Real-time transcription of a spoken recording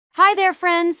Hi there,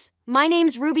 friends! My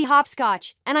name's Ruby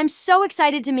Hopscotch, and I'm so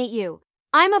excited to meet you.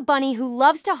 I'm a bunny who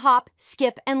loves to hop,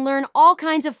 skip, and learn all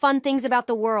kinds of fun things about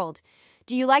the world.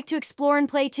 Do you like to explore and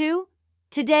play too?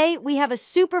 Today, we have a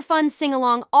super fun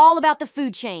sing-along all about the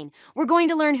food chain. We're going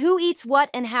to learn who eats what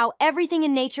and how everything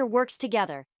in nature works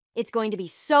together. It's going to be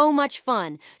so much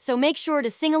fun, so make sure to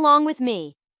sing along with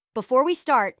me. Before we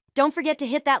start, don't forget to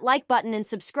hit that like button and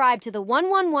subscribe to the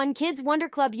 111 Kids Wonder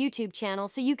Club YouTube channel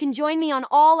so you can join me on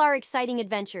all our exciting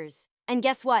adventures. And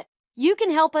guess what? You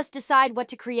can help us decide what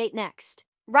to create next.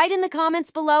 Write in the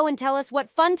comments below and tell us what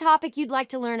fun topic you'd like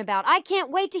to learn about. I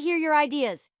can't wait to hear your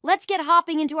ideas. Let's get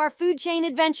hopping into our food chain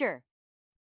adventure.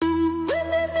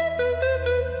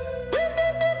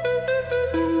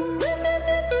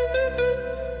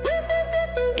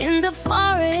 In the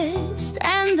forest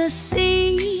and the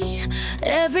sea,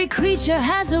 every creature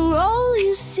has a role,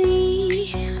 you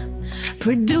see.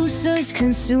 Producers,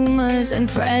 consumers, and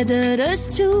predators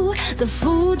too. The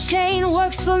food chain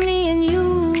works for me and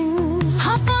you.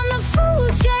 Hop on the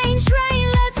food chain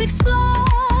train, let's explore.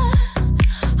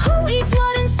 Who eats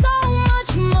what and so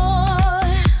much more.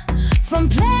 From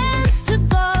plants to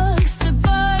bugs to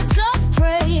birds of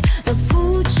prey, the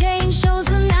food chain shows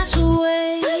the natural way.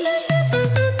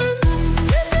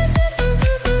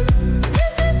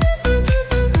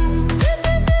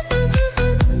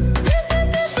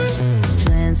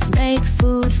 Make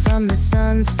food from the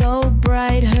sun so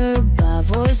bright.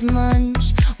 Herbivores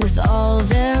munch with all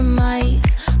their might.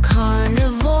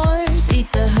 Carnivores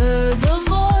eat the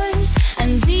herbivores,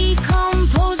 and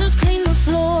decomposers clean the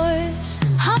floors.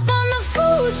 Hop on the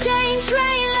food chain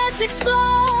train, let's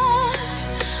explore.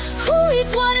 Who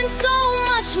eats what and so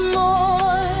much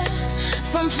more.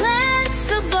 From plants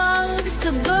to bugs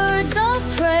to birds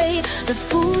of prey, the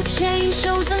food chain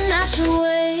shows the natural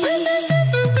way.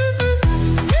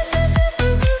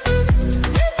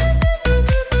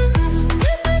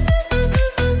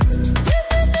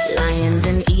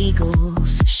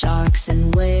 Sharks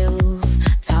and whales,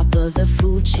 top of the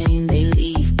food chain, they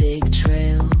leave